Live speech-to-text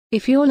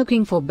If you're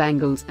looking for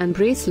bangles and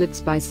bracelets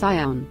by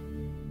Cyan,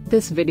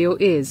 this video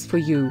is for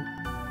you.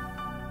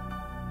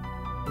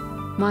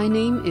 My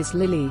name is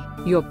Lily,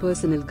 your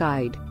personal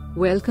guide.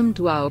 Welcome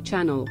to our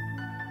channel.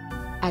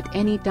 At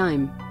any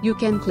time, you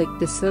can click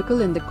the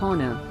circle in the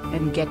corner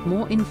and get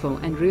more info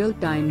and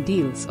real-time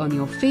deals on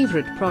your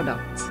favorite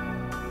products.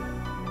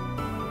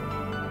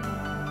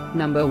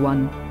 Number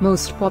 1,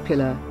 Most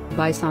Popular,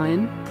 by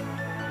Cyan.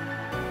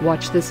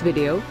 Watch this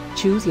video,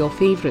 choose your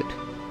favorite.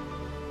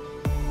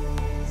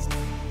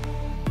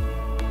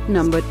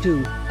 Number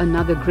 2,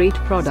 another great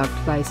product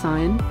by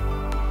Cyan.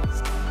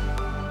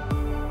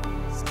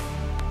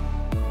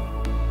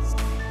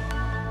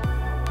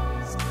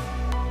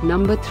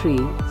 Number 3.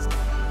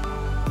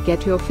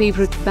 Get your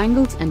favorite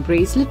bangles and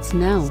bracelets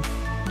now.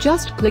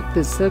 Just click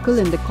the circle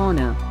in the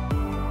corner.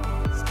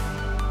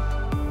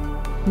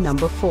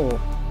 Number 4.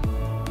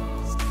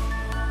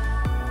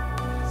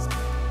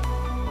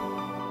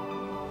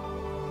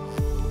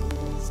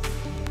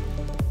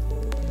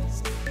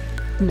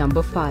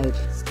 Number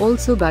 5,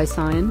 also by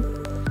Cyan.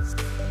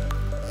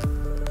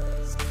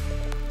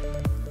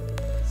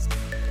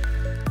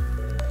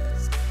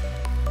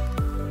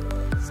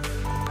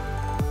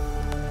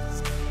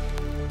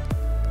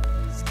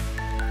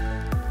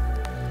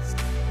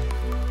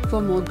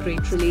 For more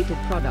great related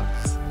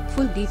products,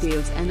 full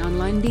details and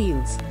online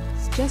deals,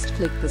 just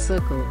click the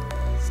circle.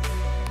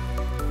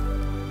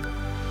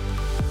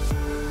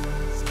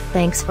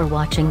 Thanks for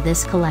watching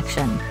this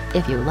collection.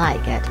 If you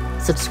like it,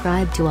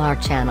 subscribe to our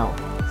channel.